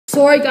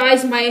Sorry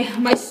guys,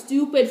 my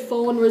stupid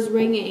phone was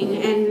ringing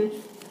and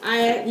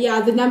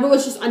the number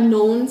was just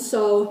unknown,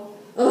 so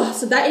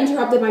that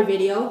interrupted my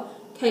video.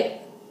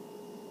 Okay,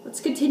 let's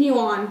continue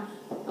on.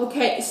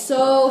 Okay,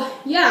 so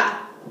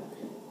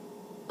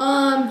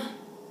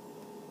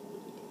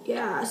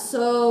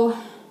so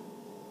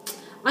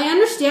I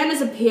understand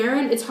as a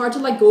parent it's hard to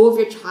let go of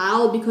your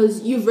child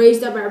because you've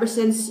raised them ever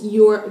since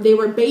they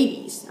were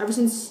babies, ever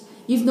since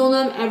you've known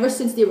them ever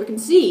since they were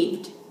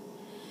conceived.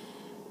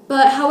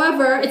 But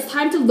however, it's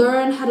time to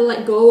learn how to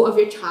let go of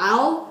your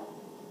child.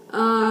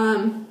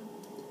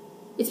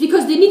 It's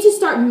because they need to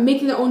start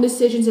making their own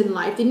decisions in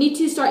life. They need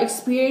to start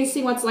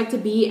experiencing what it's like to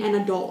be an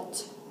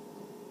adult.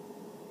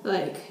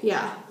 But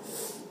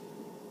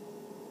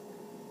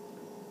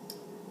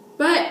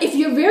if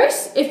you're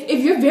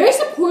very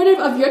supportive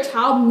of your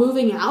child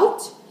moving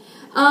out,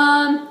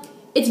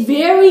 it's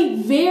very,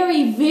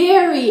 very,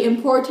 very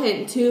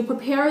important to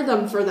prepare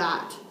them for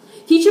that.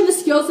 Teach them the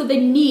skills that they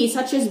need,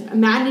 such as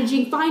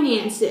managing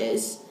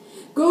finances,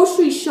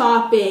 grocery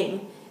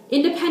shopping,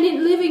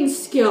 independent living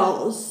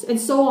skills, and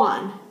so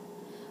on.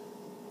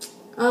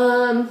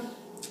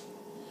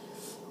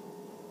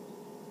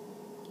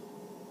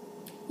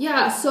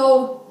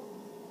 So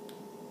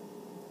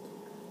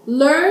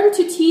learn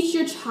to teach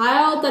your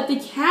child that they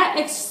can't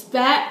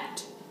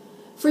expect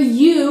for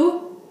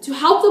you to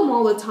help them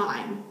all the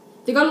time.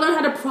 They gotta learn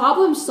how to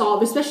problem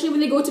solve, especially when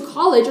they go to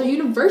college or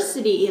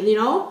university, you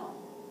know?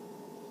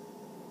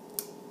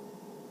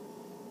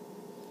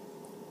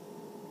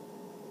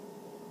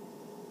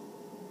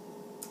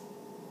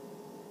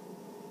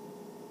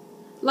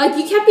 Like,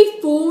 you can't be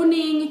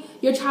phoning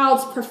your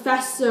child's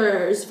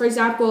professors, for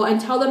example,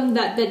 and tell them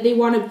that they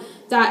want to,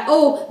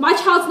 oh, my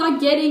child's not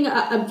getting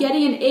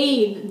an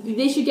A,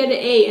 they should get an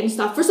A and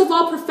stuff. First of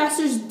all,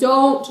 professors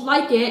don't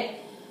like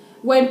it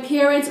when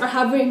parents are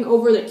hovering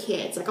over their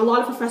kids. Like, a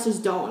lot of professors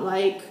don't.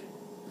 Like,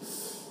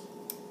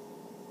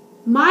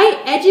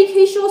 my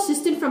educational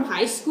assistant from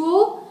high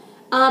school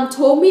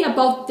told me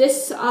about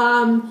this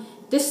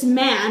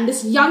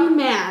young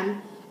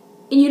man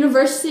in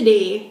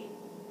university.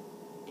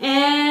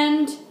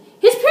 And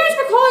his parents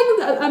were calling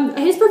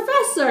him his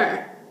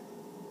professor.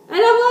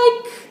 And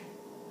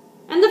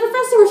and the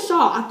professor was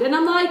shocked. And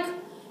I'm like,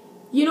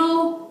 you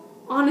know,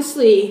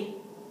 honestly,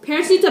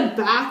 parents need to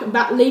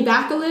lay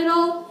back a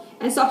little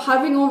and stop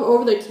hovering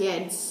over their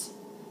kids.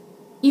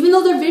 Even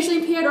though they're visually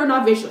impaired or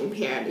not visually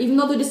impaired. Even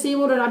though they're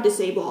disabled or not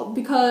disabled.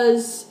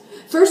 Because,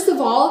 first of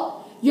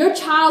all, your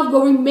child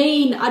will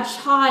remain a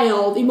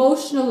child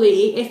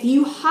emotionally if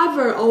you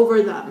hover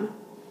over them.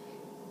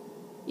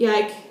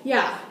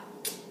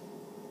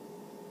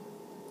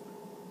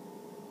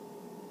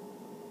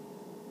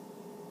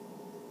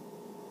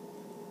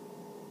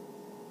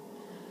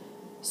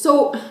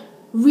 So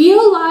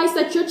realize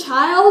that your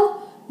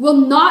child will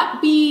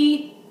not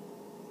be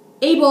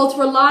able to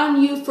rely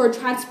on you for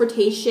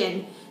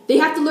transportation. They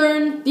have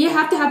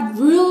to have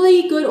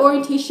really good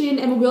orientation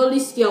and mobility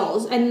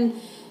skills, and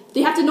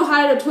they have to know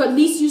how to at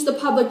least use the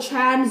public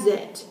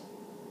transit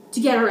to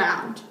get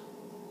around.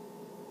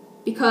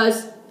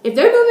 Because if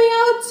they're moving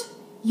out,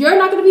 you're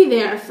not going to be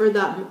there for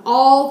them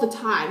all the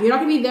time. You're not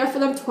going to be there for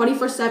them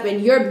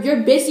 24/7. You're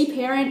a busy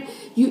parent.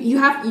 You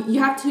have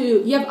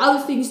other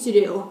things to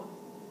do.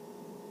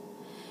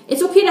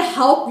 It's okay to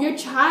help your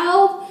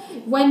child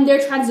when they're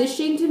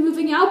transitioning to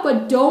moving out,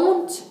 but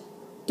don't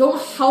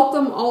help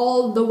them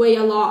all the way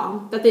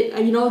along.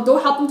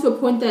 Don't help them to a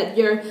point that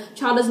your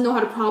child doesn't know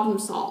how to problem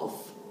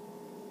solve.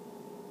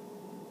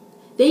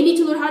 They need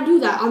to learn how to do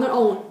that on their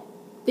own.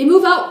 They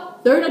move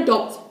out, they're an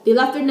adult. They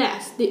left their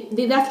nest.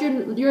 They left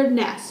your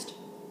nest.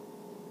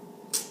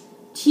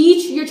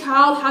 Teach your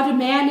child how to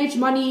manage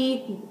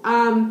money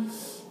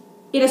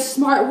in a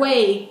smart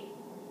way.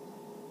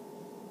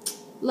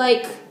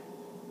 Like,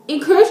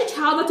 encourage your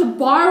child not to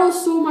borrow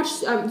so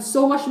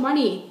much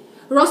money,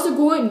 or else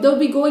they'll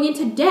be going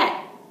into debt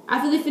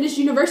after they finish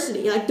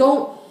university. Like,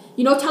 don't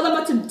tell them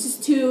not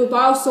to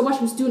borrow so much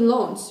from student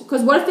loans.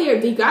 Because what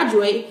if they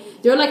graduate?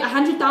 They're like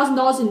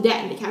 $100,000 in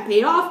debt and they can't pay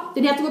it off.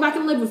 Then they have to go back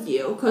and live with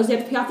you because they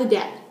have to pay off the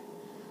debt.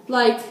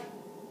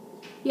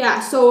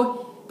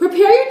 So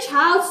prepare your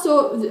child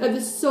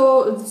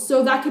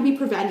so that can be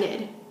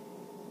prevented.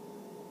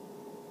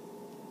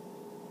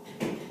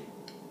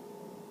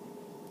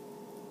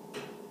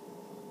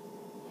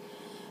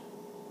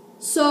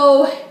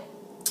 So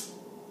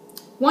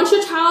once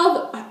your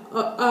child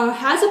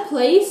has a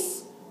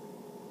place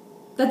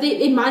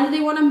in mind that they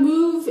want to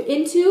move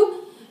into,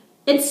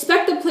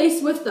 inspect the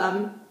place with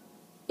them.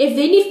 If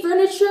they need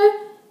furniture,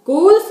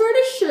 go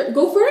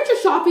furniture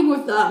shopping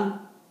with them.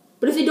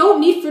 But if they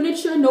don't need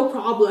furniture, no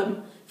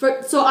problem.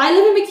 So I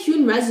live in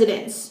McCune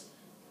Residence.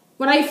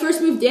 When I first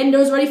moved in, there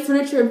was already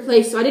furniture in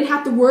place, so I didn't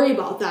have to worry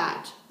about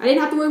that. I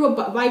didn't have to worry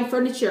about buying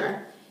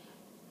furniture.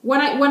 When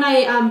I went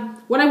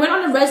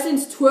on a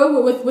residence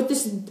tour with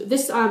this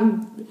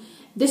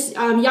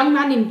young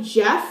man named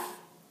Jeff,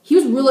 he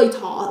was really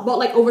tall, about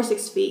like over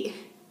 6 feet.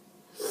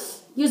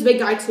 He was a big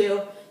guy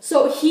too.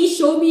 So he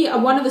showed me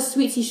one of the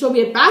suites. He showed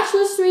me a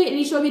bachelor suite and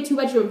he showed me a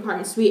 2-bedroom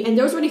apartment suite. And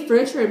there was already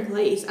furniture in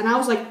place. And I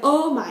was like,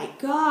 oh my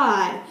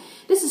God,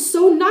 this is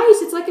so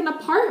nice. It's like an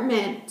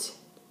apartment.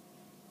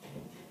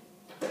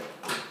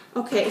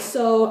 Okay,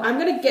 so I'm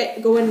gonna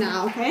get going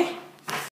now, okay?